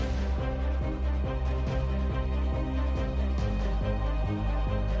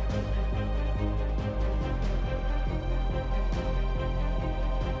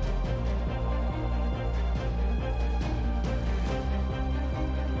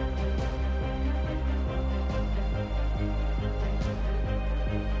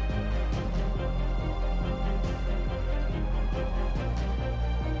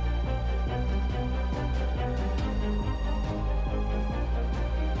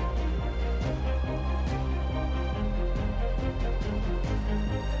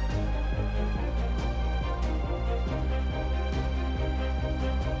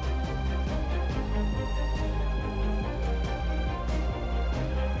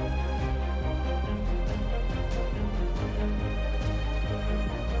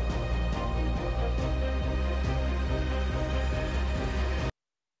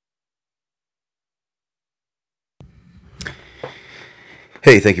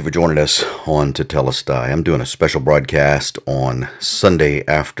Hey, thank you for joining us on Tetelestai. I'm doing a special broadcast on Sunday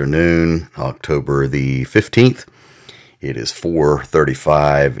afternoon, October the 15th. It is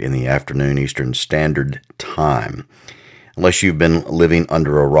 4:35 in the afternoon Eastern Standard Time. Unless you've been living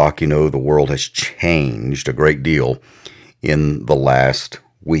under a rock, you know the world has changed a great deal in the last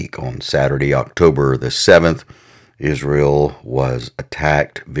week. On Saturday, October the 7th, Israel was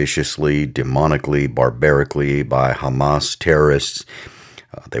attacked viciously, demonically, barbarically by Hamas terrorists.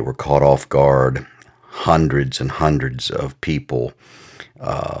 They were caught off guard. Hundreds and hundreds of people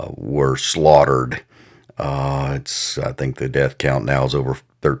were slaughtered. I think the death count now is over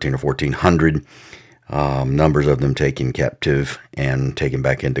 13 or 1,400. Numbers of them taken captive and taken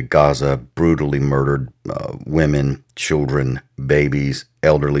back into Gaza, brutally murdered women, children, babies,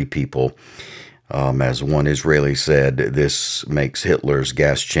 elderly people. As one Israeli said, this makes Hitler's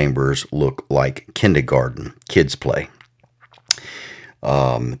gas chambers look like kindergarten, kids' play.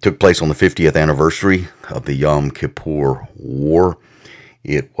 It took place on the 50th anniversary of the Yom Kippur War.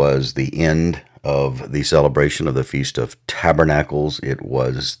 It was the end of the celebration of the Feast of Tabernacles. It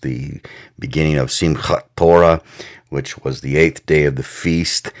was the beginning of Simchat Torah, which was the 8th day of the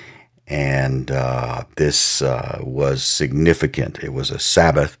feast. And this was significant. It was a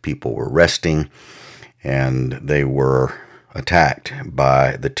Sabbath. People were resting, and they were attacked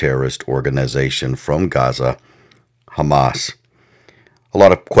by the terrorist organization from Gaza, Hamas. A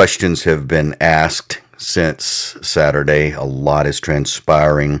lot of questions have been asked since Saturday. A lot is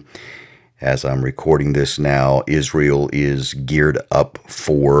transpiring. As I'm recording this now, Israel is geared up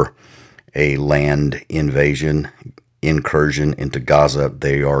for a land incursion into Gaza.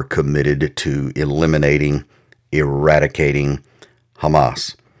 They are committed to eliminating, eradicating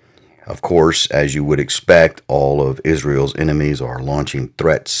Hamas. Of course, as you would expect, all of Israel's enemies are launching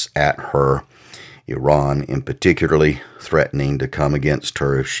threats at her. Iran, in particularly, threatening to come against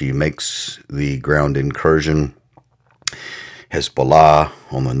her if she makes the ground incursion. Hezbollah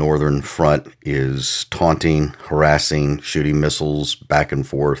on the northern front is taunting, harassing, shooting missiles back and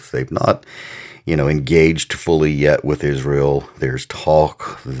forth. They've not, engaged fully yet with Israel. There's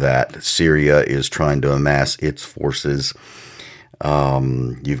talk that Syria is trying to amass its forces.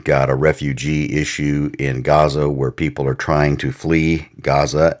 You've got a refugee issue in Gaza where people are trying to flee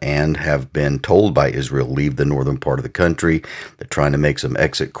Gaza and have been told by Israel, leave the northern part of the country. They're trying to make some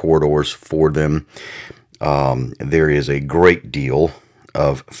exit corridors for them. There is a great deal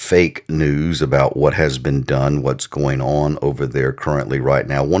of fake news about what has been done, what's going on over there currently right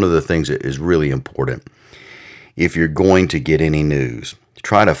now. One of the things that is really important, if you're going to get any news,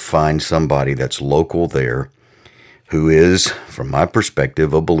 try to find somebody that's local there, who is, from my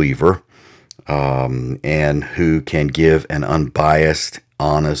perspective, a believer, and who can give an unbiased,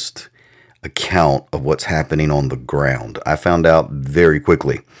 honest account of what's happening on the ground. I found out very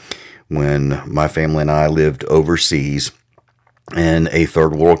quickly when my family and I lived overseas in a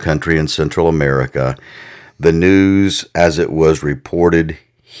third world country in Central America, the news as it was reported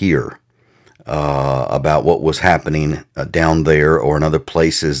here about what was happening down there or in other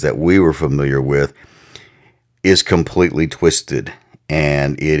places that we were familiar with is completely twisted,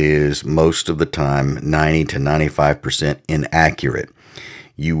 and it is most of the time 90 to 95% inaccurate.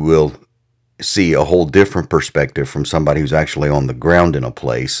 You will see a whole different perspective from somebody who's actually on the ground in a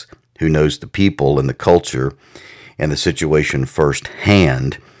place, who knows the people and the culture and the situation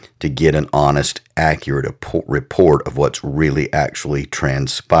firsthand, to get an honest, accurate report of what's really actually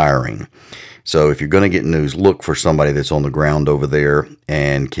transpiring. So if you're going to get news, look for somebody that's on the ground over there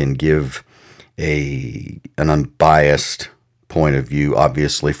and can give an unbiased point of view.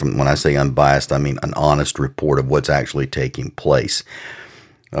 Obviously, from when I say unbiased, I mean an honest report of what's actually taking place.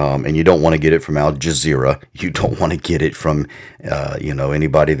 And you don't want to get it from Al Jazeera. You don't want to get it from,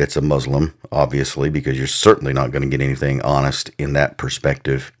 anybody that's a Muslim, obviously, because you're certainly not going to get anything honest in that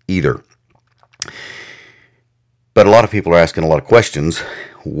perspective either. But a lot of people are asking a lot of questions.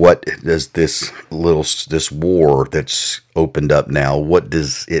 What does this war that's opened up now, what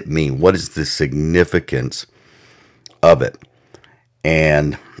does it mean? What is the significance of it?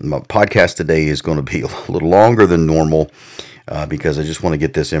 And my podcast today is going to be a little longer than normal because I just want to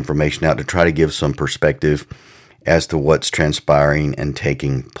get this information out to try to give some perspective as to what's transpiring and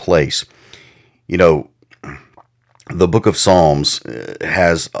taking place. The book of Psalms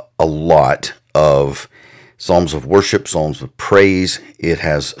has a lot of Psalms of worship, Psalms of praise. It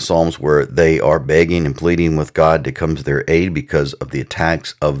has Psalms where they are begging and pleading with God to come to their aid because of the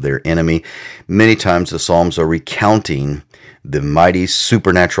attacks of their enemy. Many times the Psalms are recounting the mighty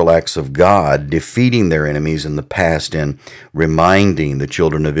supernatural acts of God defeating their enemies in the past and reminding the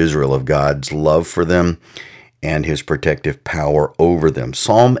children of Israel of God's love for them and his protective power over them.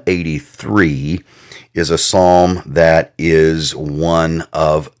 Psalm 83 is a psalm that is one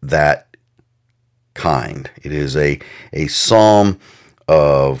of that kind. It is a psalm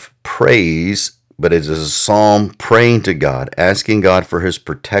of praise, but it is a psalm praying to God, asking God for his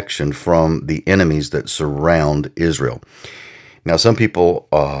protection from the enemies that surround Israel. Now, some people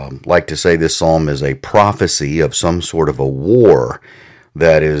like to say this psalm is a prophecy of some sort of a war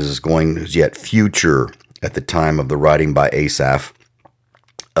that is going yet future at the time of the writing by Asaph.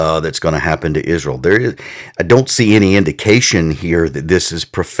 That's going to happen to Israel. I don't see any indication here that this is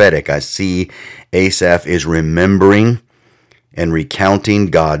prophetic. I see Asaph is remembering and recounting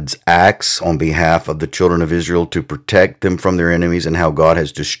God's acts on behalf of the children of Israel to protect them from their enemies, and how God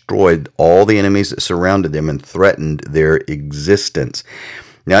has destroyed all the enemies that surrounded them and threatened their existence.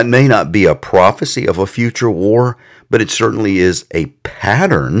 Now, it may not be a prophecy of a future war, but it certainly is a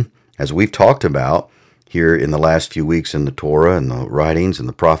pattern, as we've talked about here in the last few weeks in the Torah and the writings and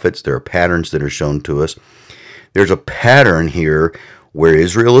the prophets. There are patterns that are shown to us. There's a pattern here where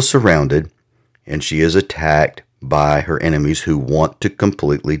Israel is surrounded and she is attacked by her enemies who want to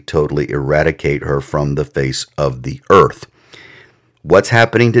completely, totally eradicate her from the face of the earth. What's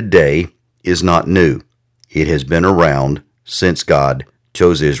happening today is not new. It has been around since God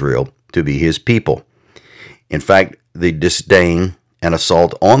chose Israel to be his people. In fact, the disdain and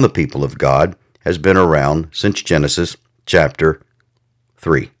assault on the people of God has been around since Genesis chapter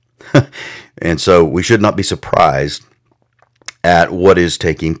 3. And so we should not be surprised at what is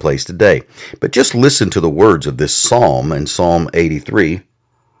taking place today. But just listen to the words of this psalm in Psalm 83.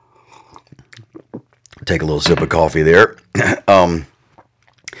 Take a little sip of coffee there.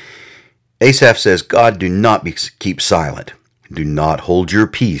 Asaph says, God, do not keep silent. Do not hold your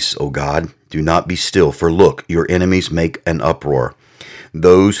peace, O God. Do not be still, for look, your enemies make an uproar.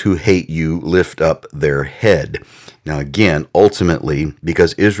 Those who hate you lift up their head. Now again, ultimately,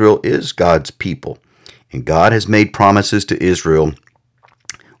 because Israel is God's people, and God has made promises to Israel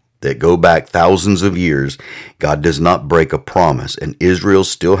that go back thousands of years, God does not break a promise, and Israel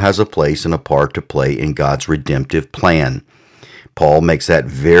still has a place and a part to play in God's redemptive plan. Paul makes that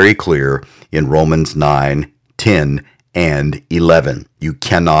very clear in Romans 9, 10, and 11. You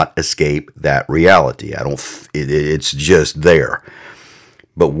cannot escape that reality. It's just there.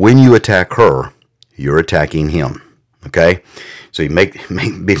 But when you attack her, you're attacking him. Okay? So you make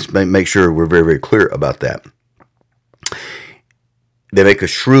sure we're very, very clear about that. They make a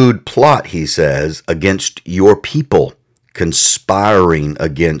shrewd plot, he says, against your people, conspiring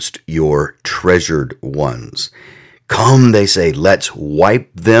against your treasured ones. Come, they say, let's wipe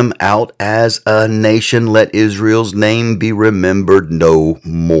them out as a nation. Let Israel's name be remembered no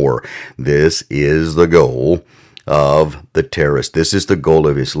more. This is the goal of the terrorists. This is the goal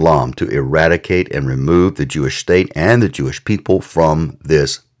of Islam, to eradicate and remove the Jewish state and the Jewish people from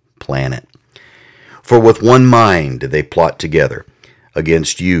this planet. For with one mind they plot together.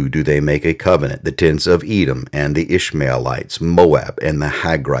 Against you do they make a covenant, the tents of Edom and the Ishmaelites, Moab and the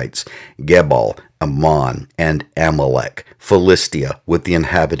Hagrites, Gebal, Ammon, and Amalek, Philistia with the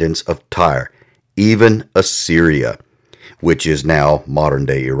inhabitants of Tyre, even Assyria, which is now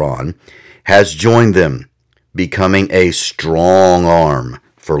modern-day Iran, has joined them, becoming a strong arm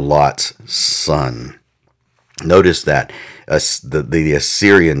for Lot's son. Notice that the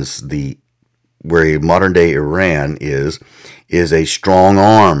Assyrians, where modern-day Iran is a strong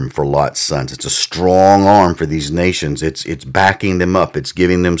arm for Lot's sons. It's a strong arm for these nations. It's backing them up. It's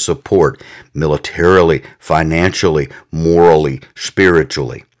giving them support militarily, financially, morally,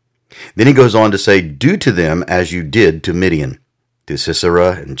 spiritually. Then he goes on to say, do to them as you did to Midian, to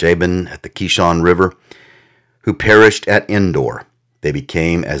Sisera and Jabin at the Kishon River, who perished at Endor. They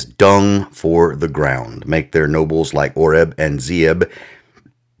became as dung for the ground. Make their nobles like Oreb and Zeeb,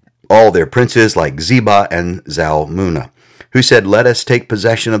 all their princes like Zebah and Zalmunna, who said, let us take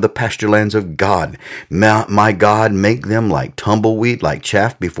possession of the pasture lands of God. My God, make them like tumbleweed, like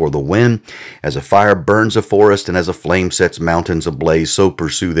chaff before the wind. As a fire burns a forest, and as a flame sets mountains ablaze, so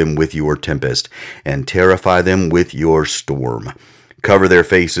pursue them with your tempest, and terrify them with your storm. Cover their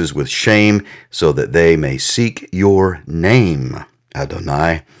faces with shame, so that they may seek your name,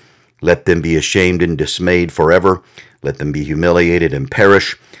 Adonai. Let them be ashamed and dismayed forever. Let them be humiliated and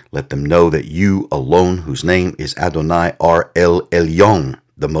perish. Let them know that you alone, whose name is Adonai, are El Elyon,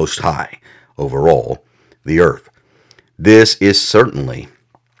 the Most High, over all the earth. This is certainly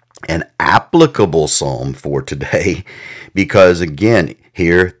an applicable psalm for today, because again,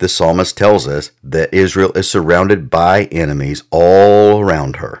 here the psalmist tells us that Israel is surrounded by enemies all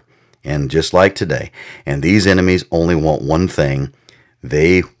around her, and just like today. And these enemies only want one thing.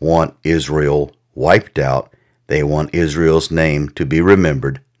 They want Israel wiped out, They want Israel's name to be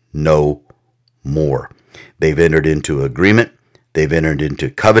remembered no more. They've entered into agreement. They've entered into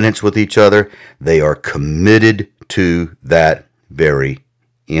covenants with each other. They are committed to that very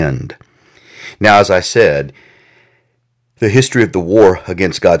end. Now, as I said, the history of the war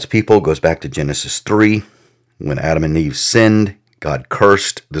against God's people goes back to Genesis 3. When Adam and Eve sinned, God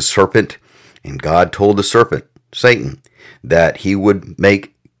cursed the serpent, and God told the serpent, Satan, that he would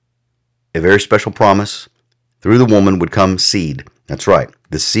make a very special promise. Through the woman would come seed. That's right,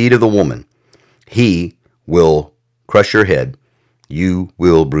 the seed of the woman. He will crush your head. You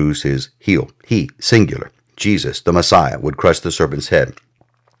will bruise his heel. He, singular, Jesus, the Messiah, would crush the serpent's head.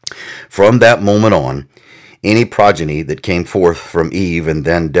 From that moment on, any progeny that came forth from Eve and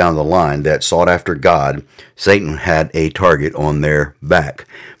then down the line that sought after God, Satan had a target on their back.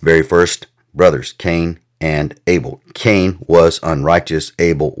 Very first brothers, Cain and Abel. Cain was unrighteous.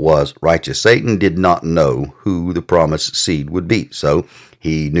 Abel was righteous. Satan did not know who the promised seed would be, so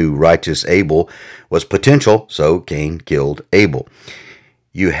he knew righteous Abel was potential, so Cain killed Abel.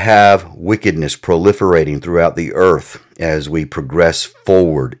 You have wickedness proliferating throughout the earth as we progress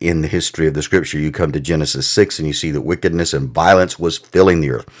forward in the history of the Scripture. You come to Genesis 6 and you see that wickedness and violence was filling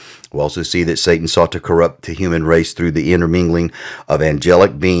the earth. We also see that Satan sought to corrupt the human race through the intermingling of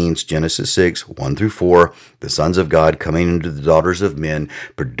angelic beings. Genesis 6, 1 through 4, the sons of God coming into the daughters of men,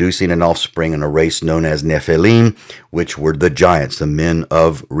 producing an offspring in a race known as Nephilim, which were the giants, the men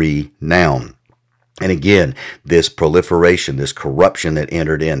of renown. And again, this proliferation, this corruption that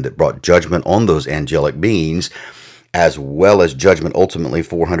entered in, that brought judgment on those angelic beings, as well as judgment ultimately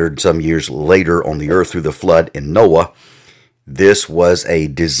 400 some years later on the earth through the flood in Noah. This was a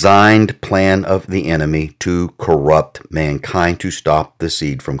designed plan of the enemy to corrupt mankind, to stop the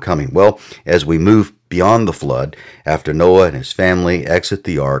seed from coming. Well, as we move beyond the flood, after Noah and his family exit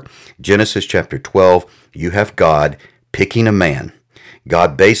the ark, Genesis chapter 12, you have God picking a man.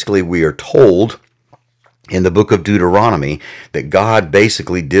 God basically, we are told in the book of Deuteronomy that God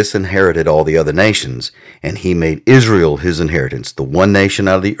basically disinherited all the other nations, and he made Israel his inheritance, the one nation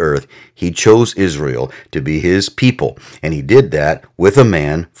out of the earth. He chose Israel to be his people, and he did that with a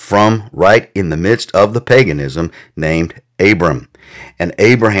man from right in the midst of the paganism named Abram. And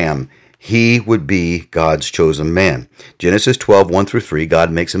Abraham, he would be God's chosen man. Genesis 12, 1 through 3, God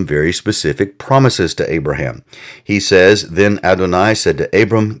makes some very specific promises to Abraham. He says, Then Adonai said to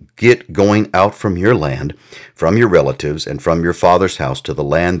Abram, Get going out from your land, from your relatives, and from your father's house to the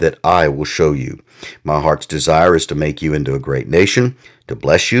land that I will show you. My heart's desire is to make you into a great nation, to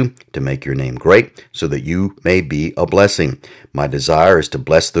bless you, to make your name great, so that you may be a blessing. My desire is to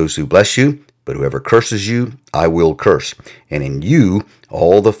bless those who bless you, but whoever curses you, I will curse. And in you,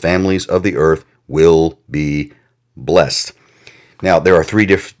 all the families of the earth will be blessed. Now, there are three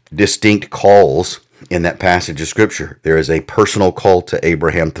distinct calls in that passage of Scripture. There is a personal call to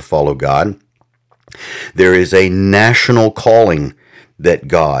Abraham to follow God. There is a national calling that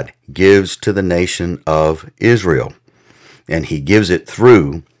God gives to the nation of Israel. And he gives it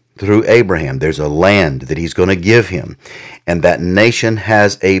through Abraham. There's a land that he's going to give him. And that nation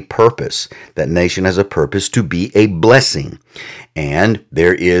has a purpose. That nation has a purpose to be a blessing. And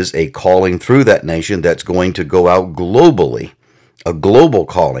there is a calling through that nation that's going to go out globally. A global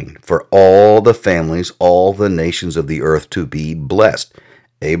calling for all the families, all the nations of the earth to be blessed.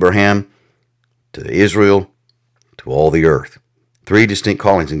 Abraham, to Israel, to all the earth. Three distinct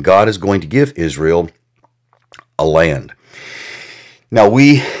callings. And God is going to give Israel a land. Now,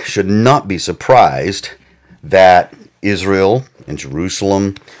 we should not be surprised that Israel and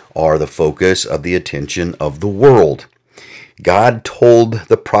Jerusalem are the focus of the attention of the world. God told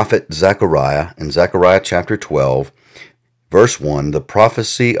the prophet Zechariah in Zechariah chapter 12, verse 1, the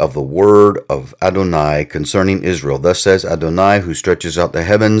prophecy of the word of Adonai concerning Israel. Thus says Adonai, who stretches out the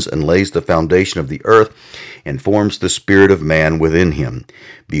heavens and lays the foundation of the earth and forms the spirit of man within him.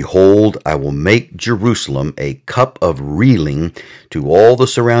 Behold, I will make Jerusalem a cup of reeling to all the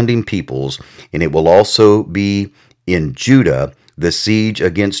surrounding peoples, and it will also be in Judah the siege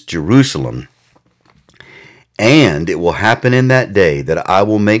against Jerusalem. And it will happen in that day that I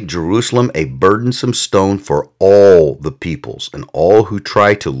will make Jerusalem a burdensome stone for all the peoples, and all who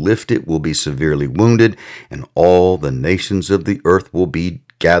try to lift it will be severely wounded, and all the nations of the earth will be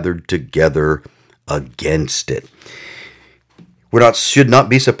gathered together against it. We should not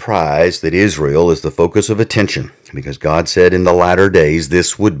be surprised that Israel is the focus of attention, because God said in the latter days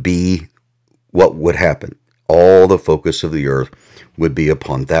this would be what would happen. All the focus of the earth would be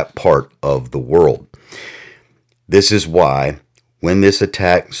upon that part of the world. This is why, when this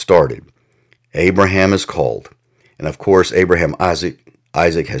attack started, Abraham is called. And of course, Abraham, Isaac,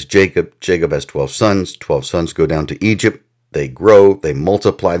 Isaac has Jacob. Jacob has 12 sons. 12 sons go down to Egypt. They grow, they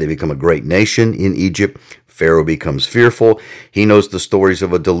multiply, they become a great nation in Egypt. Pharaoh becomes fearful. He knows the stories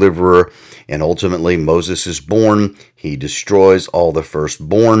of a deliverer, and ultimately Moses is born. He destroys all the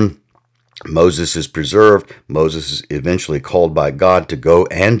firstborn. Moses is preserved. Moses is eventually called by God to go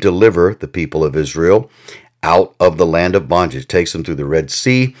and deliver the people of Israel out of the land of bondage. Takes them through the Red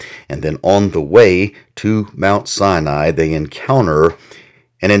Sea, and then on the way to Mount Sinai, they encounter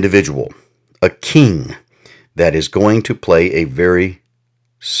an individual, a king, that is going to play a very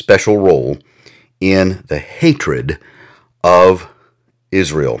special role in the hatred of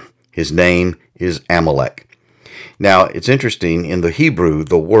Israel. His name is Amalek. Now, it's interesting, in the Hebrew,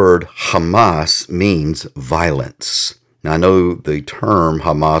 the word Hamas means violence. Now, I know the term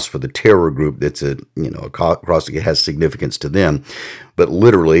Hamas for the terror group that's across it has significance to them, but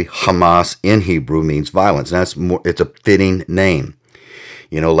literally Hamas in Hebrew means violence. Now, it's a fitting name.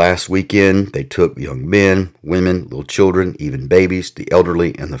 Last weekend, they took young men, women, little children, even babies, the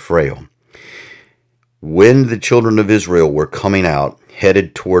elderly, and the frail. When the children of Israel were coming out,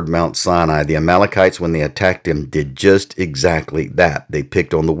 headed toward Mount Sinai, the Amalekites, when they attacked them, did just exactly that. They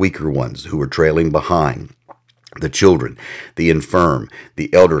picked on the weaker ones who were trailing behind, the children, the infirm,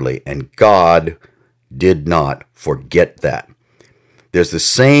 the elderly, and God did not forget that. There's the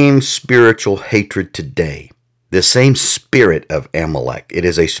same spiritual hatred today. The same spirit of Amalek. It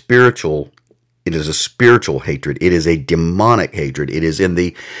is a spiritual hatred. It is a demonic hatred. It is in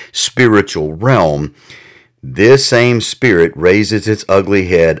the spiritual realm. This same spirit raises its ugly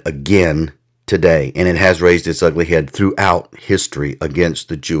head again today, and it has raised its ugly head throughout history against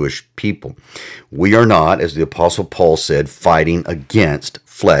the Jewish people. We are not, as the Apostle Paul said, fighting against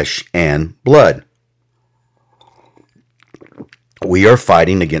flesh and blood. We are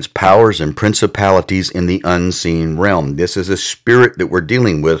fighting against powers and principalities in the unseen realm. This is a spirit that we're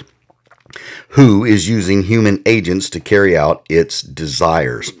dealing with who is using human agents to carry out its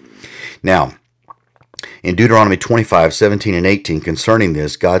desires. Now, in Deuteronomy 25, 17 and 18, concerning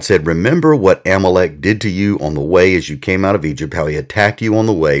this, God said, "Remember what Amalek did to you on the way as you came out of Egypt, how he attacked you on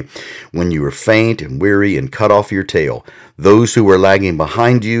the way when you were faint and weary and cut off your tail, those who were lagging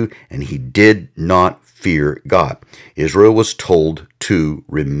behind you, and he did not fear God." Israel was told to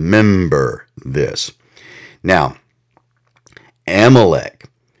remember this. Now, Amalek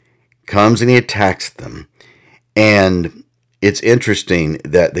comes and he attacks them. And it's interesting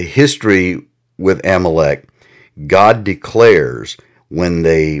that the history with Amalek, God declares when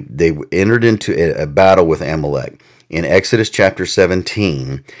they entered into a battle with Amalek in Exodus chapter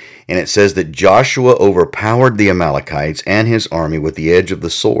 17, and it says that Joshua overpowered the Amalekites and his army with the edge of the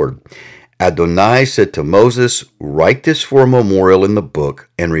sword. Adonai said to Moses, "Write this for a memorial in the book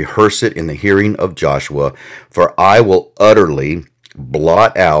and rehearse it in the hearing of Joshua, for I will utterly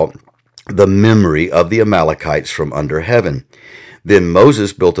blot out the memory of the Amalekites from under heaven." Then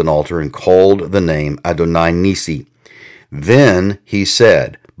Moses built an altar and called the name Adonai Nisi. Then he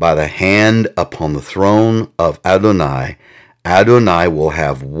said, "By the hand upon the throne of Adonai, Adonai will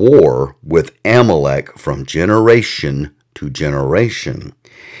have war with Amalek from generation to generation."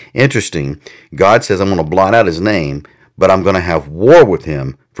 Interesting. God says, I'm going to blot out his name, but I'm going to have war with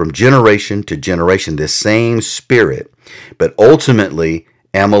him from generation to generation. This same spirit. But ultimately,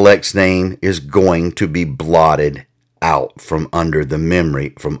 Amalek's name is going to be blotted out from under the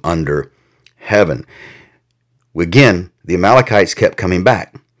memory, from under heaven. Again, the Amalekites kept coming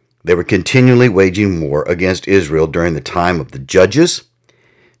back. They were continually waging war against Israel during the time of the Judges,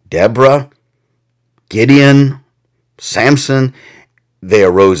 Deborah, Gideon, Samson. They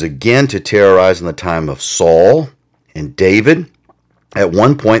arose again to terrorize in the time of Saul and David. At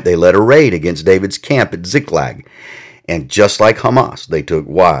one point, they led a raid against David's camp at Ziklag. And just like Hamas, they took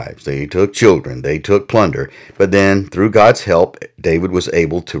wives, they took children, they took plunder. But then, through God's help, David was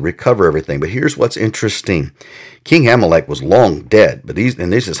able to recover everything. But here's what's interesting. King Amalek was long dead, but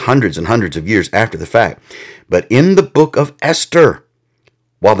this is hundreds and hundreds of years after the fact. But in the book of Esther,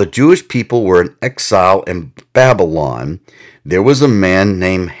 while the Jewish people were in exile in Babylon, there was a man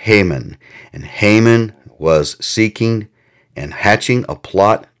named Haman. And Haman was seeking and hatching a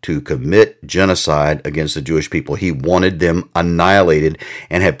plot to commit genocide against the Jewish people. He wanted them annihilated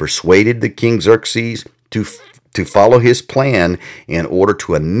and had persuaded the king Xerxes to follow his plan in order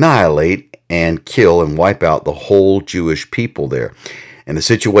to annihilate and kill and wipe out the whole Jewish people there. And the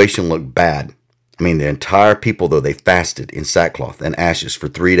situation looked bad. I mean, the entire people, though, they fasted in sackcloth and ashes for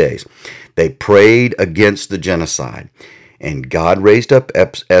 3 days. They prayed against the genocide. And God raised up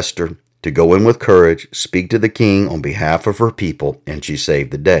Esther to go in with courage, speak to the king on behalf of her people, and she saved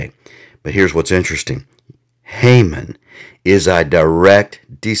the day. But here's what's interesting. Haman is a direct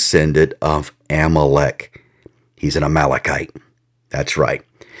descendant of Amalek. He's an Amalekite. That's right.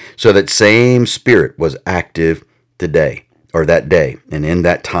 So that same spirit was active today, or that day, and in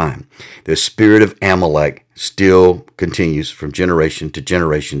that time. The spirit of Amalek still continues from generation to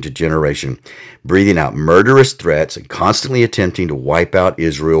generation to generation, breathing out murderous threats and constantly attempting to wipe out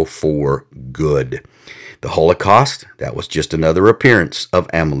Israel for good. The Holocaust, that was just another appearance of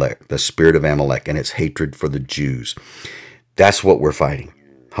Amalek, the spirit of Amalek, and its hatred for the Jews. That's what we're fighting.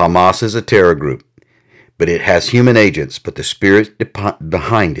 Hamas is a terror group, but it has human agents, but the spirit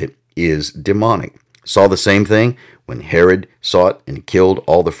behind it is demonic. Saw the same thing when Herod sought and killed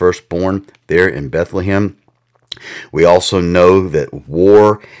all the firstborn there in Bethlehem. We also know that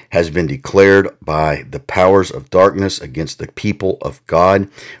war has been declared by the powers of darkness against the people of God.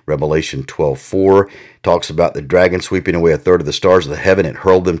 Revelation 12:4 talks about the dragon sweeping away a third of the stars of the heaven and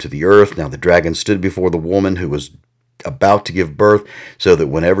hurled them to the earth. Now the dragon stood before the woman who was about to give birth, so that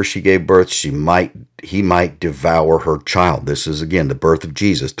whenever she gave birth, he might devour her child. This is again the birth of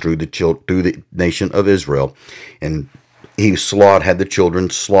Jesus through the nation of Israel, and he had the children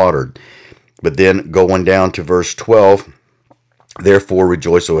slaughtered. But then going down to verse 12, therefore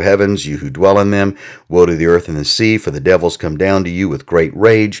rejoice, O heavens, you who dwell in them. Woe to the earth and the sea, for the devils come down to you with great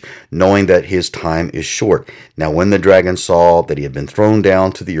rage, knowing that his time is short. Now when the dragon saw that he had been thrown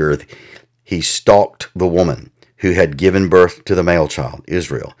down to the earth, he stalked the woman who had given birth to the male child,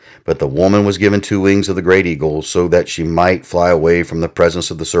 Israel. But the woman was given 2 wings of the great eagle, so that she might fly away from the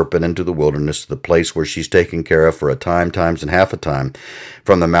presence of the serpent into the wilderness, to the place where she's taken care of for a time, times, and half a time.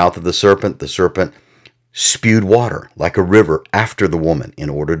 From the mouth of the serpent spewed water like a river after the woman, in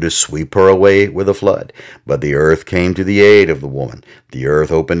order to sweep her away with a flood. But the earth came to the aid of the woman. The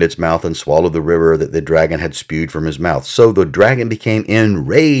earth opened its mouth and swallowed the river that the dragon had spewed from his mouth. So the dragon became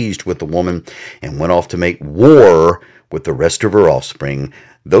enraged with the woman and went off to make war with the rest of her offspring,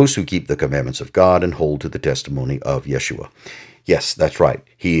 those who keep the commandments of God and hold to the testimony of Yeshua. Yes, that's right.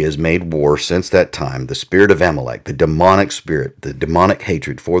 He has made war since that time. The spirit of Amalek, the demonic spirit, the demonic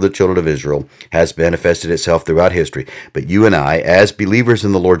hatred for the children of Israel has manifested itself throughout history. But you and I, as believers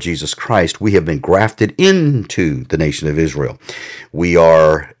in the Lord Jesus Christ, we have been grafted into the nation of Israel. We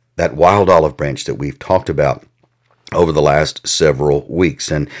are that wild olive branch that we've talked about over the last several weeks,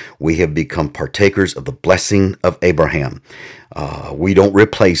 and we have become partakers of the blessing of Abraham. We don't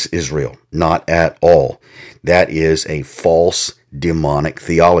replace Israel, not at all. That is a false demonic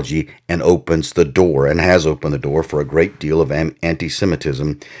theology and opens the door, and has opened the door, for a great deal of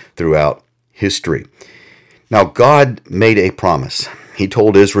anti-Semitism throughout history. Now, God made a promise. He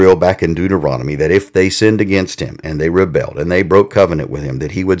told Israel back in Deuteronomy that if they sinned against him and they rebelled and they broke covenant with him,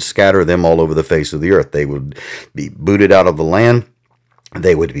 that he would scatter them all over the face of the earth. They would be booted out of the land.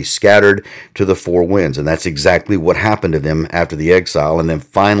 They would be scattered to the 4 winds. And that's exactly what happened to them after the exile. And then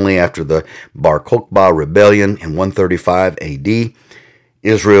finally, after the Bar Kokhba rebellion in 135 AD,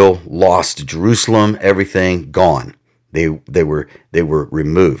 Israel lost Jerusalem, everything gone. They were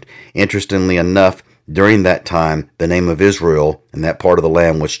removed. Interestingly enough, during that time, the name of Israel in that part of the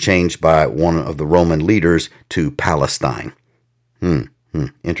land was changed by one of the Roman leaders to Palestine.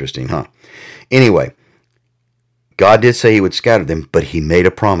 Interesting, huh? Anyway, God did say he would scatter them, but he made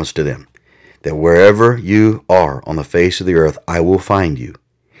a promise to them that wherever you are on the face of the earth, I will find you,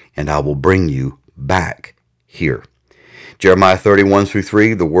 and I will bring you back here. Jeremiah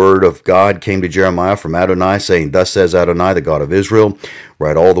 31-3, the word of God came to Jeremiah from Adonai, saying, Thus says Adonai, the God of Israel,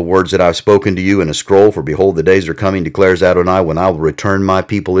 write all the words that I have spoken to you in a scroll, for behold, the days are coming, declares Adonai, when I will return my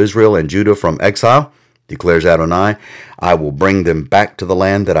people Israel and Judah from exile, declares Adonai. I will bring them back to the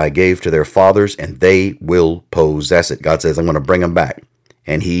land that I gave to their fathers, and they will possess it. God says, I'm going to bring them back.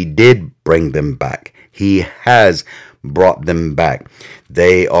 And he did bring them back. He has brought them back.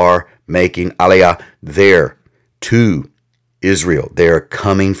 They are making aliyah there to Israel. They are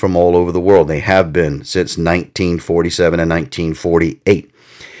coming from all over the world. They have been since 1947 and 1948.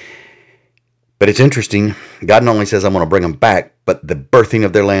 But it's interesting. God not only says, I'm going to bring them back, but the birthing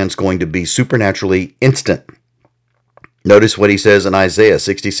of their land is going to be supernaturally instant. Notice what he says in Isaiah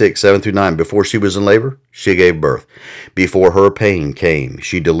 66:7-9. Before she was in labor, she gave birth. Before her pain came,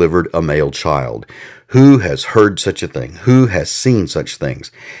 she delivered a male child. Who has heard such a thing? Who has seen such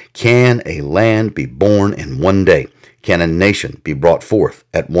things? Can a land be born in one day? Can a nation be brought forth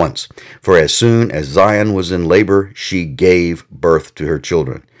at once? For as soon as Zion was in labor, she gave birth to her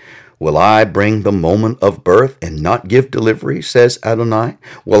children. Will I bring the moment of birth and not give delivery, says Adonai?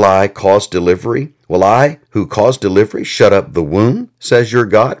 Will I cause delivery? Will I, who cause delivery, shut up the womb, says your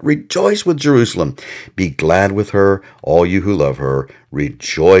God? Rejoice with Jerusalem. Be glad with her, all you who love her.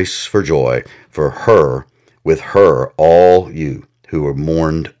 Rejoice for joy, for her with her, all you who were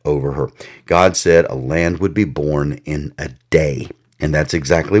mourned over her. God said a land would be born in a day. And that's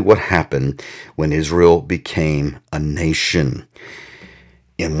exactly what happened when Israel became a nation.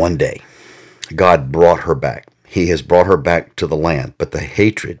 In one day, God brought her back. He has brought her back to the land, but the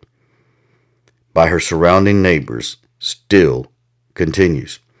hatred by her surrounding neighbors still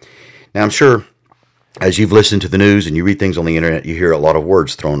continues. Now, I'm sure as you've listened to the news and you read things on the internet, you hear a lot of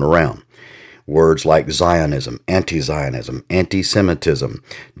words thrown around. Words like Zionism, anti-Zionism, anti-Semitism,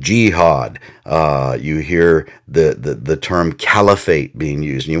 jihad. You hear the term caliphate being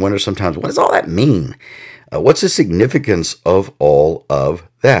used, and you wonder sometimes, what does all that mean? What's the significance of all of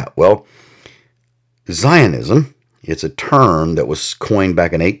that? Well, Zionism, it's a term that was coined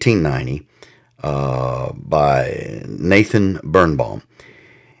back in 1890 by Nathan Birnbaum.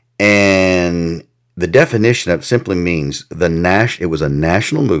 And the definition of it simply means it was a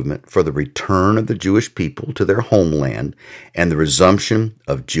national movement for the return of the Jewish people to their homeland and the resumption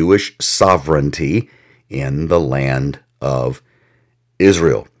of Jewish sovereignty in the land of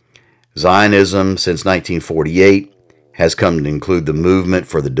Israel. Zionism, since 1948, has come to include the movement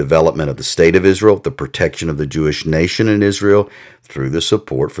for the development of the State of Israel, the protection of the Jewish nation in Israel, through the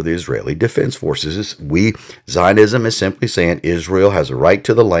support for the Israeli Defense Forces. Zionism is simply saying Israel has a right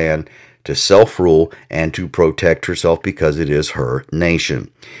to the land, to self-rule, and to protect herself because it is her nation.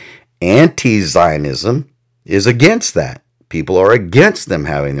 Anti-Zionism is against that. People are against them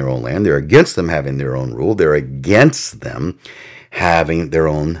having their own land. They're against them having their own rule. They're against them having their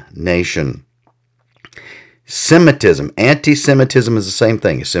own nation. Semitism, anti-Semitism is the same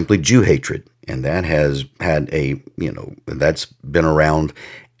thing. It's simply Jew hatred. And that has had that's been around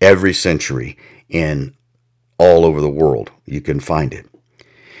every century in all over the world. You can find it.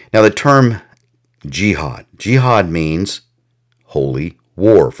 Now, the term jihad means holy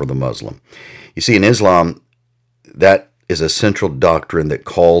war for the Muslim. You see, in Islam, that is a central doctrine that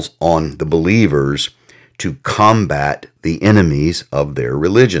calls on the believers to combat the enemies of their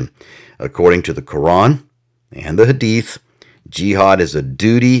religion. According to the Quran and the Hadith, jihad is a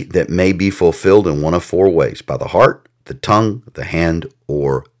duty that may be fulfilled in one of four ways: by the heart, the tongue, the hand,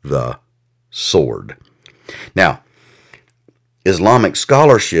 or the sword. Now, Islamic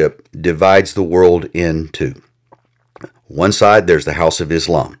scholarship divides the world into one side. There's the House of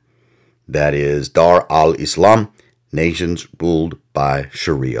Islam. That is Dar al-Islam, nations ruled by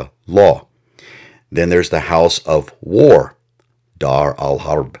Sharia law. Then there's the House of War, Dar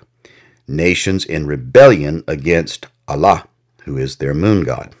al-Harb, nations in rebellion against Allah, who is their moon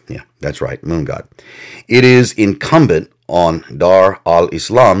god. Yeah, that's right, moon god. It is incumbent on Dar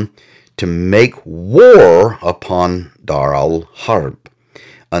al-Islam to make war upon Dar al-Harb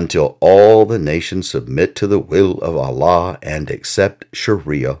until all the nations submit to the will of Allah and accept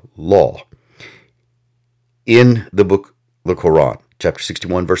Sharia law. In the book, the Quran, chapter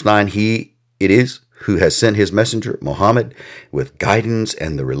 61, verse 9, He it is who has sent his messenger, Muhammad, with guidance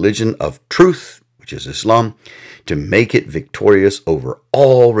and the religion of truth, which is Islam, to make it victorious over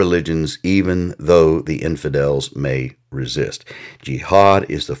all religions, even though the infidels may resist. Jihad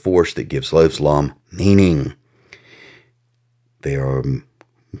is the force that gives Islam meaning. They are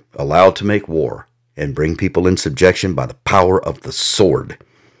allowed to make war and bring people in subjection by the power of the sword.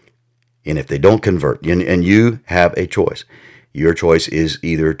 And if they don't convert, and you have a choice, your choice is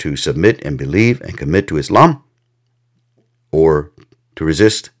either to submit and believe and commit to Islam or to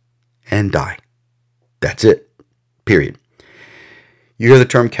resist and die. That's it. Period. You hear the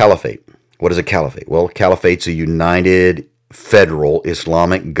term caliphate. What is a caliphate? Well, caliphate's a united federal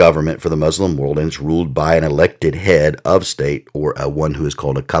Islamic government for the Muslim world, and it's ruled by an elected head of state, or one who is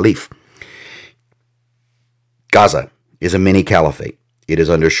called a caliph. Gaza is a mini caliphate. It is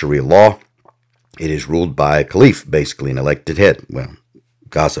under Sharia law. It is ruled by a caliph, basically an elected head. Well,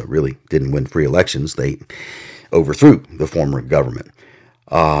 Gaza really didn't win free elections. They overthrew the former government.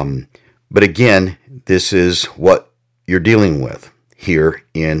 But again, this is what you're dealing with here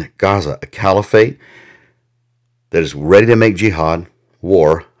in Gaza, a caliphate that is ready to make jihad,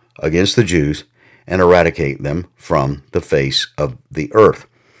 war against the Jews, and eradicate them from the face of the earth.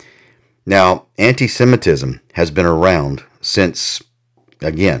 Now, anti-Semitism has been around since,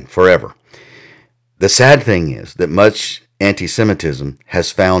 again, forever. The sad thing is that much anti-Semitism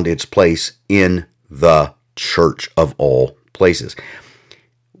has found its place in the church of all places.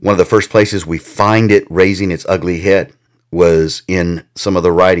 One of the first places we find it raising its ugly head was in some of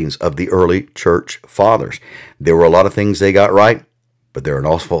the writings of the early church fathers. There were a lot of things they got right, but there are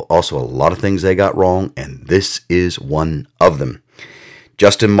also a lot of things they got wrong, and this is one of them.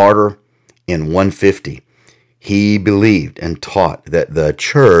 Justin Martyr, in 150, he believed and taught that the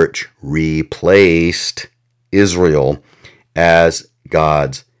church replaced Israel as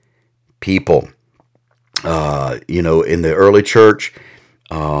God's people. In the early church,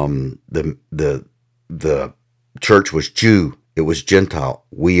 the church was Jew. It was Gentile.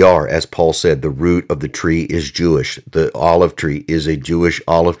 We are, as Paul said, the root of the tree is Jewish. The olive tree is a Jewish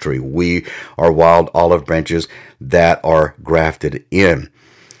olive tree. We are wild olive branches that are grafted in.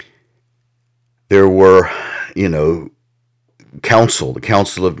 There were, the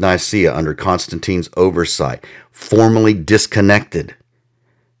Council of Nicaea under Constantine's oversight, formally disconnected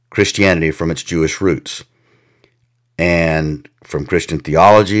Christianity from its Jewish roots and from Christian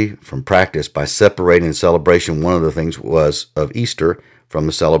theology, from practice, by separating the celebration. One of the things was of Easter from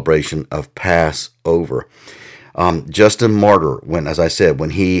the celebration of Passover. Justin Martyr, when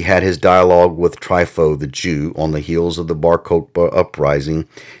he had his dialogue with Trypho the Jew on the heels of the Bar Kokhba uprising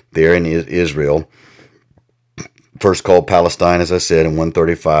there in Israel, first called Palestine, as I said, in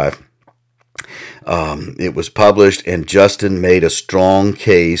 135. It was published, and Justin made a strong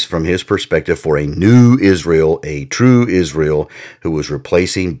case from his perspective for a new Israel, a true Israel, who was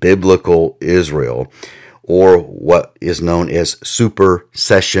replacing biblical Israel, or what is known as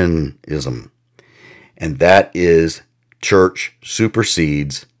supersessionism. And that is church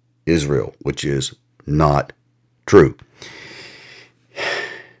supersedes Israel, which is not true.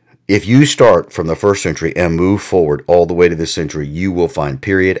 If you start from the first century and move forward all the way to this century, you will find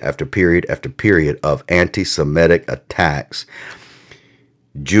period after period after period of anti-Semitic attacks,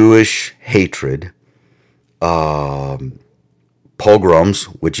 Jewish hatred, pogroms,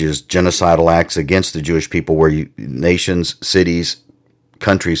 which is genocidal acts against the Jewish people where nations, cities,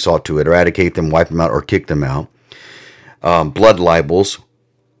 countries sought to eradicate them, wipe them out, or kick them out. Blood libels,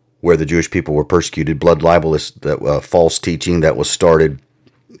 where the Jewish people were persecuted. Blood libel is the false teaching that was started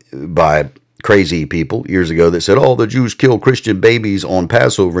by crazy people years ago that said, the Jews kill Christian babies on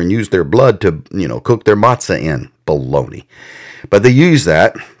Passover and use their blood to, cook their matzah in. Baloney. But they use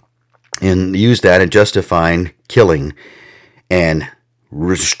that in justifying killing and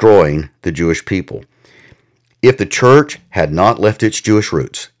destroying the Jewish people. If the church had not left its Jewish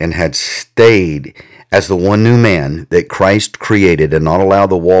roots and had stayed as the one new man that Christ created and not allow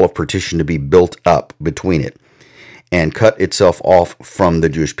the wall of partition to be built up between it, and cut itself off from the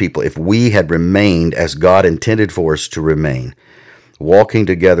Jewish people, if we had remained as God intended for us to remain, walking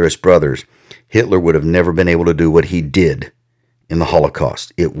together as brothers, Hitler would have never been able to do what he did in the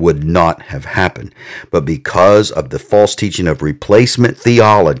Holocaust. It would not have happened. But because of the false teaching of replacement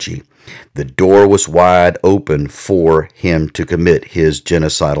theology, the door was wide open for him to commit his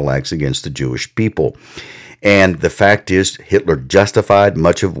genocidal acts against the Jewish people. And the fact is, Hitler justified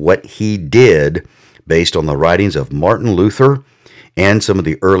much of what he did based on the writings of Martin Luther and some of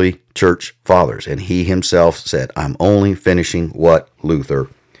the early church fathers. And he himself said, I'm only finishing what Luther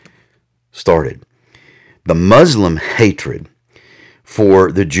started. The Muslim hatred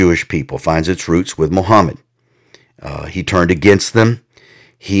for the Jewish people finds its roots with Muhammad. He turned against them.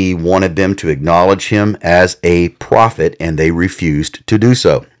 He wanted them to acknowledge him as a prophet, and they refused to do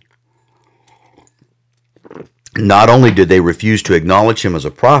so. Not only did they refuse to acknowledge him as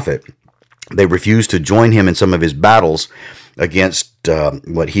a prophet, they refused to join him in some of his battles against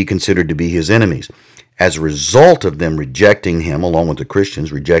what he considered to be his enemies. As a result of them rejecting him, along with the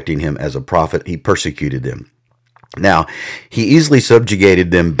Christians rejecting him as a prophet, he persecuted them. Now, he easily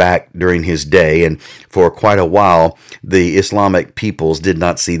subjugated them back during his day, and for quite a while, the Islamic peoples did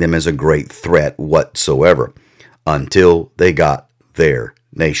not see them as a great threat whatsoever, until they got their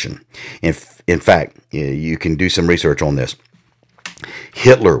nation. In fact, you can do some research on this.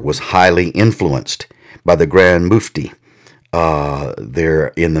 Hitler was highly influenced by the Grand Mufti there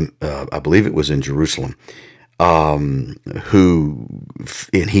in I believe it was in Jerusalem,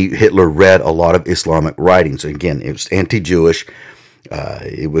 Hitler read a lot of Islamic writings. Again, it was anti-Jewish,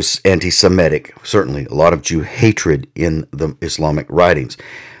 it was anti-Semitic, certainly a lot of Jew hatred in the Islamic writings.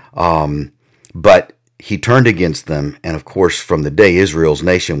 But he turned against them, and of course, from the day Israel's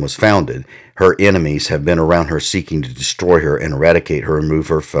nation was founded, her enemies have been around her seeking to destroy her and eradicate her and remove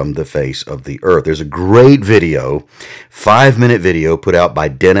her from the face of the earth. There's a great video, 5-minute video, put out by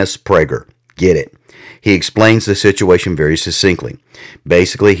Dennis Prager. Get it. He explains the situation very succinctly.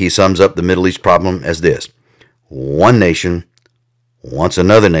 Basically, he sums up the Middle East problem as this: one nation wants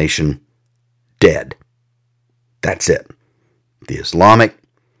another nation dead. That's it. The Islamic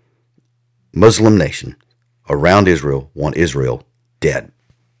Muslim nation around Israel want Israel dead.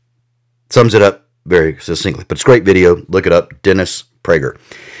 Sums it up very succinctly. But it's a great video. Look it up. Dennis Prager.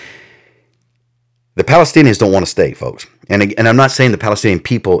 The Palestinians don't want to stay, folks. And I'm not saying the Palestinian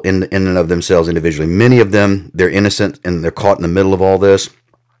people in and of themselves individually. Many of them, they're innocent and they're caught in the middle of all this.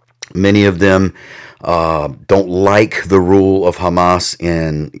 Many of them don't like the rule of Hamas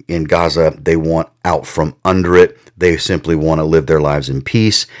in Gaza. They want out from under it. They simply want to live their lives in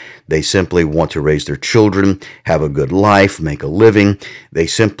peace. They simply want to raise their children, have a good life, make a living. They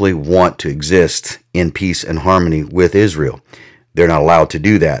simply want to exist in peace and harmony with Israel. They're not allowed to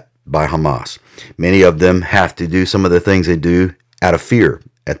do that by Hamas. Many of them have to do some of the things they do out of fear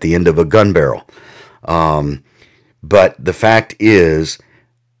at the end of a gun barrel. But the fact is,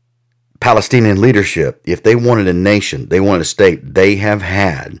 Palestinian leadership, if they wanted a nation, they wanted a state, they have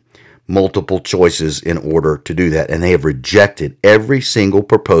had multiple choices in order to do that, and they have rejected every single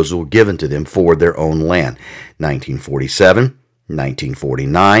proposal given to them for their own land. 1947,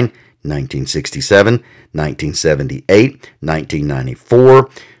 1949, 1967, 1978, 1994,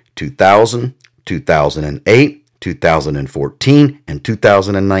 2000, 2008, 2014, and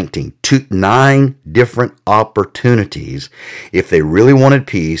 2019. 9 different opportunities. If they really wanted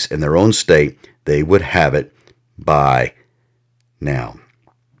peace in their own state, they would have it by now.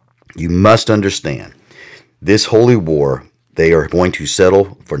 You must understand, this holy war, they are going to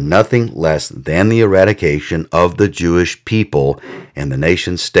settle for nothing less than the eradication of the Jewish people and the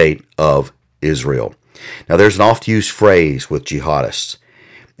nation state of Israel. Now, there's an oft-used phrase with jihadists,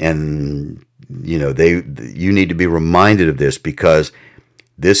 and you need to be reminded of this, because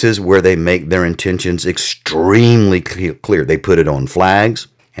this is where they make their intentions extremely clear. They put it on flags,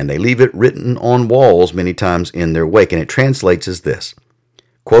 and they leave it written on walls many times in their wake, and it translates as this.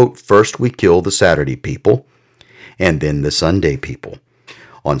 Quote, first we kill the Saturday people, and then the Sunday people.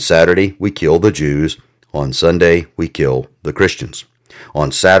 On Saturday, we kill the Jews. On Sunday, we kill the Christians.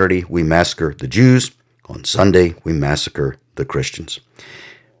 On Saturday, we massacre the Jews. On Sunday, we massacre the Christians.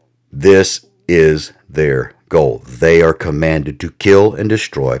 This is their goal. They are commanded to kill and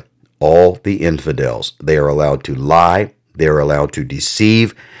destroy all the infidels. They are allowed to lie. They are allowed to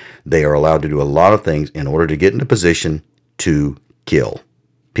deceive. They are allowed to do a lot of things in order to get into position to kill.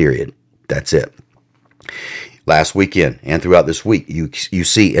 Period. That's it. Last weekend and throughout this week, you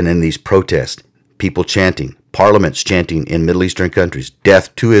see, and in these protests, people chanting, parliaments chanting in Middle Eastern countries,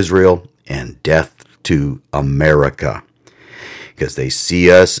 death to Israel and death to America. Because they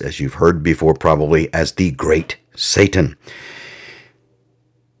see us, as you've heard before probably, as the great Satan.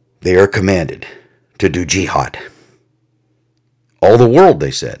 They are commanded to do jihad. All the world,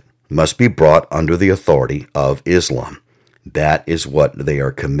 they said, must be brought under the authority of Islam. That is what they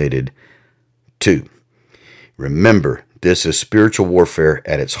are committed to. Remember, this is spiritual warfare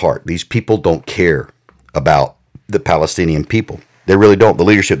at its heart. These people don't care about the Palestinian people. They really don't. The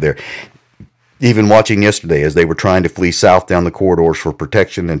leadership there. Even watching yesterday as they were trying to flee south down the corridors for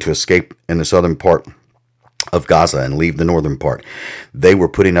protection and to escape in the southern part of Gaza and leave the northern part. They were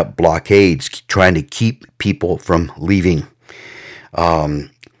putting up blockades, trying to keep people from leaving.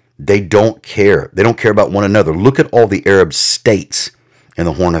 They don't care. They don't care about one another. Look at all the Arab states in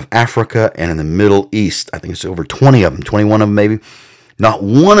the Horn of Africa and in the Middle East. I think it's over 20 of them, 21 of them maybe. Not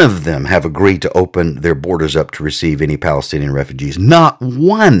one of them have agreed to open their borders up to receive any Palestinian refugees. Not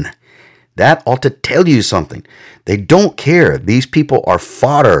one. That ought to tell you something. They don't care. These people are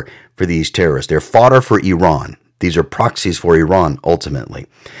fodder for these terrorists. They're fodder for Iran. These are proxies for Iran, ultimately.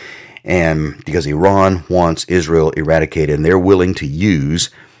 And because Iran wants Israel eradicated, and they're willing to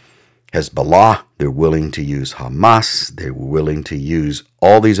use Hezbollah, they're willing to use Hamas, they're willing to use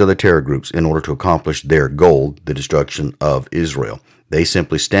all these other terror groups in order to accomplish their goal, the destruction of Israel. They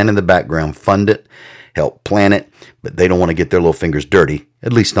simply stand in the background, fund it, help plan it, but they don't want to get their little fingers dirty,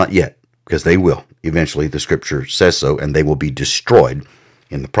 at least not yet, because they will. Eventually, the scripture says so, and they will be destroyed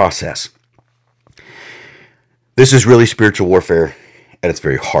in the process. This is really spiritual warfare at its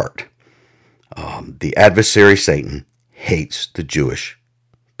very heart. The adversary, Satan, hates the Jewish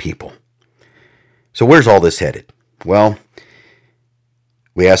people. So where's all this headed? Well,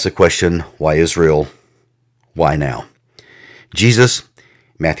 we ask the question, why Israel? Why now? Jesus,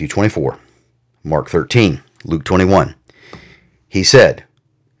 Matthew 24, Mark 13, Luke 21, he said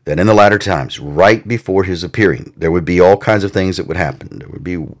that in the latter times, right before his appearing, there would be all kinds of things that would happen. There would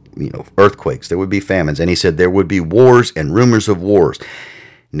be, earthquakes, there would be famines, and he said there would be wars and rumors of wars,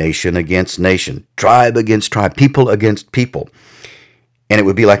 nation against nation, tribe against tribe, people against people. And it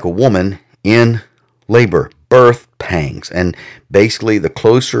would be like a woman in labor, birth pangs. And basically, the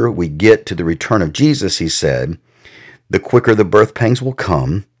closer we get to the return of Jesus, he said, the quicker the birth pangs will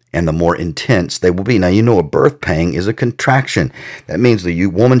come and the more intense they will be. Now, a birth pang is a contraction. That means the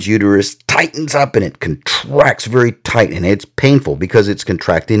woman's uterus tightens up and it contracts very tight, and it's painful because it's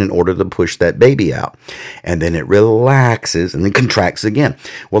contracting in order to push that baby out. And then it relaxes and then contracts again.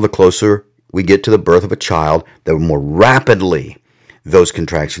 Well, the closer we get to the birth of a child, the more rapidly Those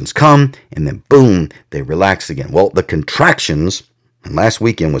contractions come, and then boom, they relax again. Well, the contractions, and last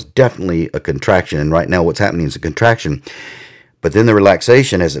weekend was definitely a contraction, and right now what's happening is a contraction. But then the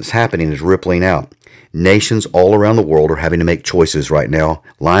relaxation as it's happening is rippling out. Nations all around the world are having to make choices right now.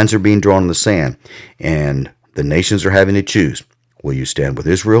 Lines are being drawn in the sand, and the nations are having to choose. Will you stand with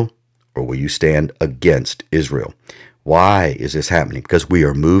Israel, or will you stand against Israel? Why is this happening? Because we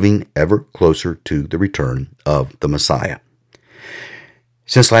are moving ever closer to the return of the Messiah.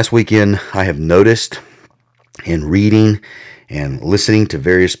 Since last weekend, I have noticed in reading and listening to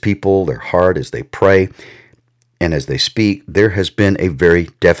various people, their heart as they pray and as they speak, there has been a very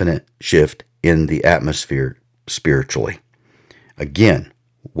definite shift in the atmosphere spiritually. Again,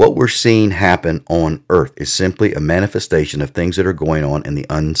 what we're seeing happen on earth is simply a manifestation of things that are going on in the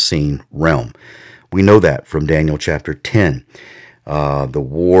unseen realm. We know that from Daniel chapter 10, the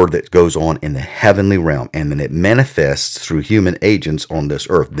war that goes on in the heavenly realm, and then it manifests through human agents on this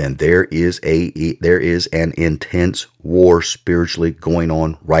earth. Then there is an intense war spiritually going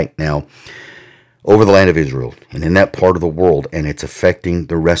on right now over the land of Israel and in that part of the world, and it's affecting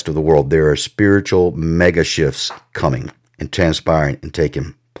the rest of the world. There are spiritual mega shifts coming and transpiring and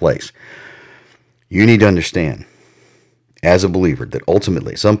taking place. You need to understand, as a believer, that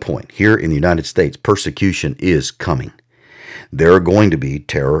ultimately, at some point here in the United States, persecution is coming. There are going to be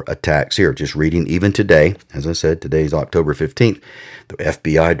terror attacks here. Just reading even today, as I said, today is October 15th, the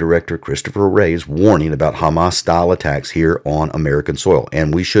FBI Director Christopher Wray is warning about Hamas-style attacks here on American soil.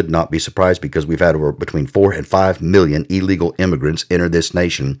 And we should not be surprised, because we've had over between 4 and 5 million illegal immigrants enter this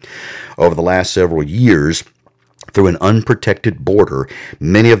nation over the last several years through an unprotected border,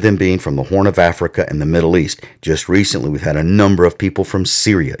 many of them being from the Horn of Africa and the Middle East. Just recently, we've had a number of people from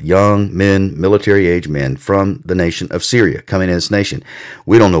Syria, young men, military-age men from the nation of Syria coming in this nation.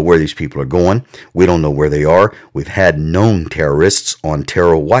 We don't know where these people are going. We don't know where they are. We've had known terrorists on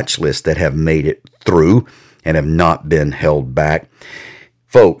terror watch lists that have made it through and have not been held back.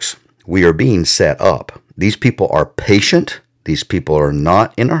 Folks, we are being set up. These people are patient. These people are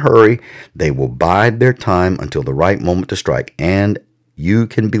not in a hurry. They will bide their time until the right moment to strike. And you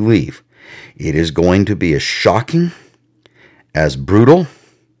can believe it is going to be as shocking, as brutal,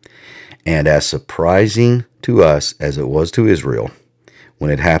 and as surprising to us as it was to Israel when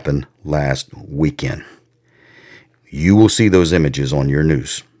it happened last weekend. You will see those images on your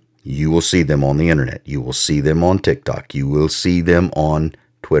news. You will see them on the internet. You will see them on TikTok. You will see them on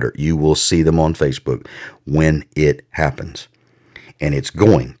Twitter. You will see them on Facebook when it happens. And it's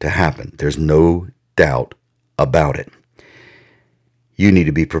going to happen. There's no doubt about it. You need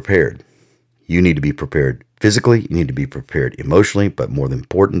to be prepared. You need to be prepared physically. You need to be prepared emotionally. But more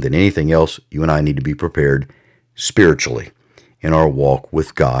important than anything else, you and I need to be prepared spiritually in our walk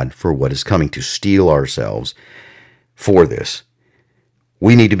with God for what is coming, to steel ourselves for this.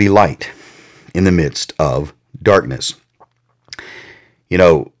 We need to be light in the midst of darkness. You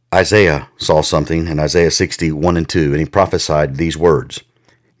know, Isaiah saw something in Isaiah 60:1 and 2, and he prophesied these words.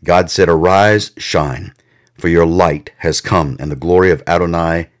 God said, "Arise, shine, for your light has come, and the glory of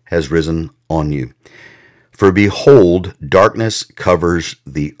Adonai has risen on you. For behold, darkness covers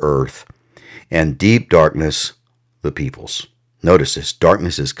the earth, and deep darkness the peoples." Notice this,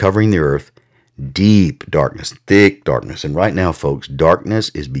 darkness is covering the earth, deep darkness, thick darkness. And right now, folks,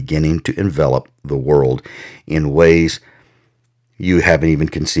 darkness is beginning to envelop the world in ways you haven't even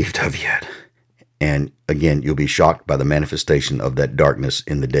conceived of yet. And again, you'll be shocked by the manifestation of that darkness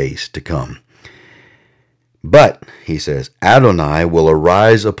in the days to come. But, he says, Adonai will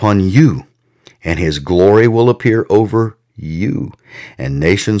arise upon you, and his glory will appear over you, and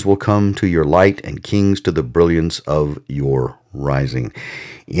nations will come to your light, and kings to the brilliance of your rising.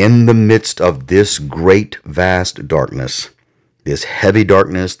 In the midst of this great, vast darkness, this heavy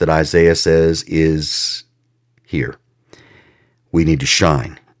darkness that Isaiah says is here, we need to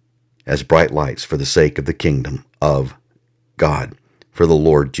shine as bright lights for the sake of the kingdom of God, for the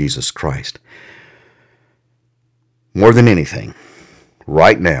Lord Jesus Christ. More than anything,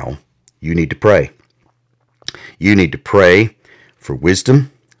 right now, you need to pray. You need to pray for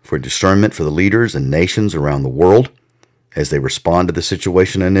wisdom, for discernment for the leaders and nations around the world as they respond to the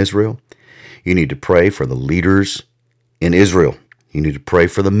situation in Israel. You need to pray for the leaders in Israel. You need to pray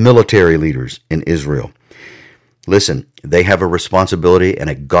for the military leaders in Israel. Listen, they have a responsibility and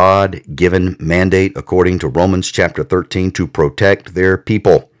a God-given mandate, according to Romans chapter 13, to protect their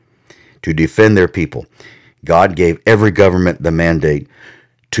people, to defend their people. God gave every government the mandate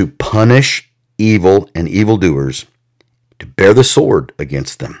to punish evil and evildoers, to bear the sword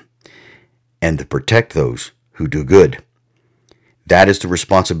against them, and to protect those who do good. That is the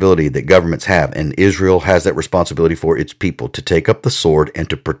responsibility that governments have, and Israel has that responsibility for its people, to take up the sword and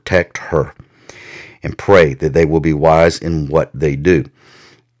to protect her, and pray that they will be wise in what they do.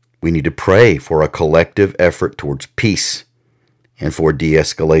 We need to pray for a collective effort towards peace and for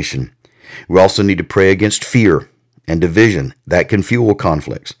de-escalation. We also need to pray against fear and division that can fuel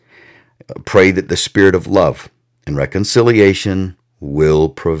conflicts. Pray that the spirit of love and reconciliation will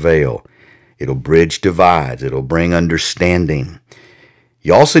prevail. It'll bridge divides. It'll bring understanding.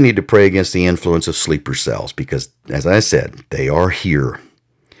 You also need to pray against the influence of sleeper cells because, as I said, they are here.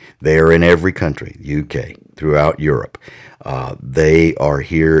 They are in every country, UK, throughout Europe. They are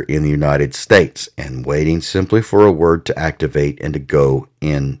here in the United States and waiting simply for a word to activate and to go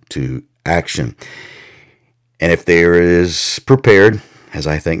into action. And if there is prepared, as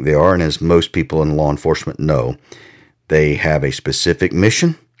I think they are, and as most people in law enforcement know, they have a specific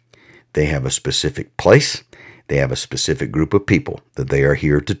mission, they have a specific place, they have a specific group of people that they are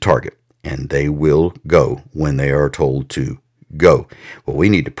here to target, and they will go when they are told to go. Well, we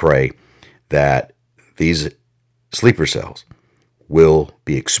need to pray that these sleeper cells will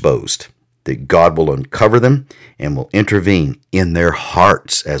be exposed, that God will uncover them and will intervene in their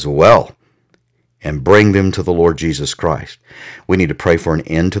hearts as well and bring them to the Lord Jesus Christ. We need to pray for an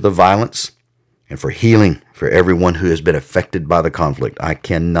end to the violence and for healing for everyone who has been affected by the conflict. I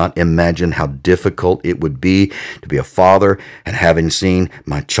cannot imagine how difficult it would be to be a father and having seen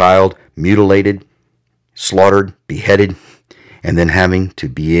my child mutilated, slaughtered, beheaded, and then having to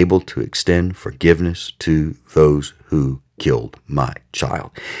be able to extend forgiveness to those who killed my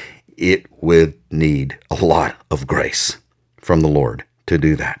child. It would need a lot of grace from the Lord to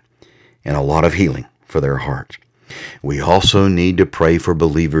do that, and a lot of healing for their hearts. We also need to pray for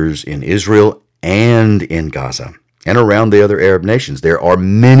believers in Israel and in Gaza and around the other Arab nations. There are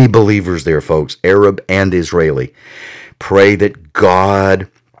many believers there, folks, Arab and Israeli. Pray that God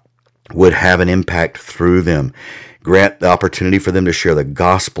would have an impact through them. Grant the opportunity for them to share the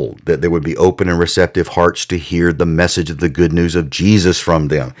gospel, that there would be open and receptive hearts to hear the message of the good news of Jesus from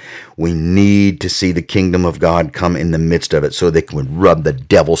them. We need to see the kingdom of God come in the midst of it so they can rub the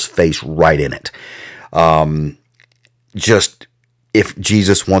devil's face right in it. Just if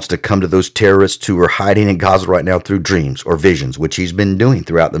Jesus wants to come to those terrorists who are hiding in Gaza right now through dreams or visions, which he's been doing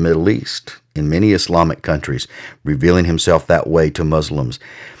throughout the Middle East, in many Islamic countries, revealing himself that way to Muslims,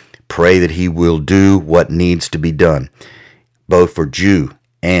 pray that he will do what needs to be done, both for Jew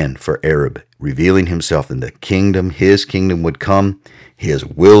and for Arab, revealing himself in the kingdom. His kingdom would come, his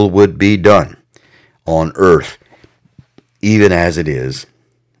will would be done on earth, even as it is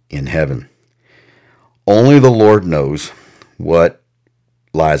in heaven. Only the Lord knows what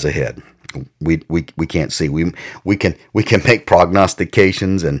lies ahead. We can't see. We can make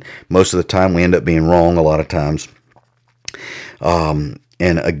prognostications, and most of the time we end up being wrong a lot of times.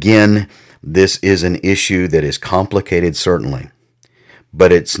 And again, this is an issue that is complicated, certainly.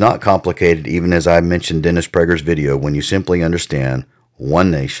 But it's not complicated, even as I mentioned Dennis Prager's video, when you simply understand one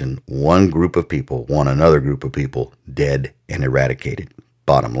nation, one group of people, want another group of people dead and eradicated.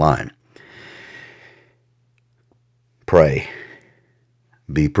 Bottom line. Pray.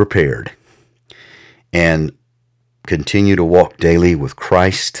 Be prepared. And continue to walk daily with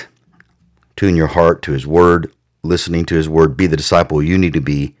Christ. Tune your heart to his word. Listening to his word, be the disciple you need to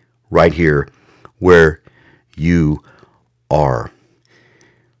be right here where you are.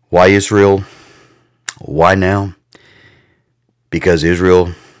 Why Israel? Why now? Because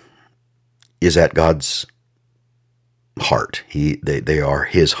Israel is at God's heart. They are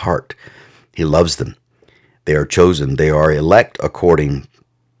his heart. He loves them. They are chosen. They are elect according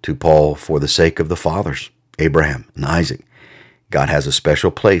to Paul for the sake of the fathers, Abraham and Isaac. God has a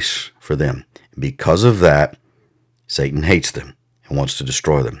special place for them. Because of that, Satan hates them and wants to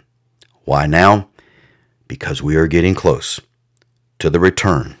destroy them. Why now? Because we are getting close to the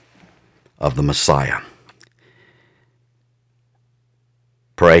return of the Messiah.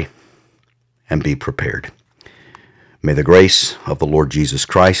 Pray and be prepared. May the grace of the Lord Jesus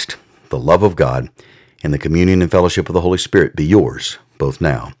Christ, the love of God, and the communion and fellowship of the Holy Spirit be yours both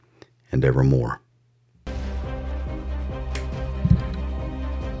now and evermore.